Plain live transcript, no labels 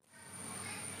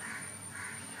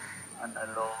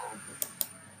analog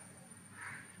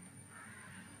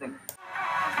thing.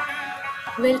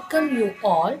 Welcome you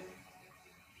all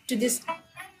to this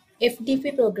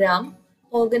FDP program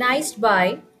organized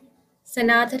by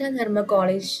Sanatana Dharma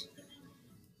College,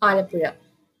 Alapura.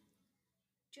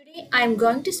 Today I am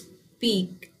going to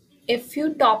speak a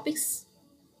few topics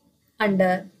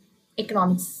under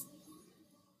economics.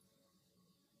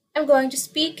 I am going to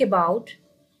speak about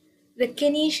the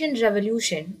Keynesian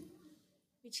revolution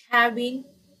which have been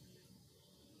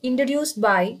introduced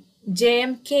by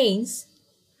J.M. Keynes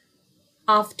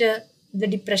after the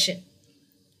Depression.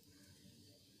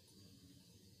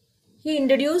 He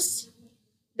introduced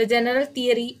the general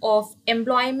theory of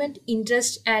employment,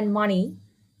 interest and money,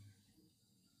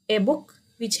 a book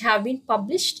which have been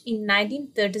published in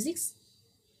 1936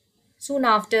 soon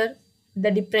after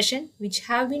the depression, which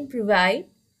have been prevailed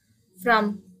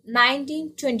from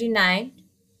 1929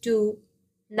 to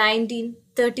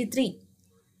 1933.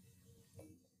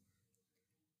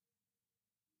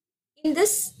 In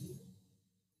this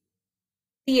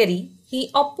theory,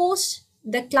 he opposed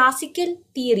the classical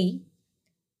theory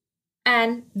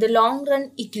and the long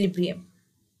run equilibrium.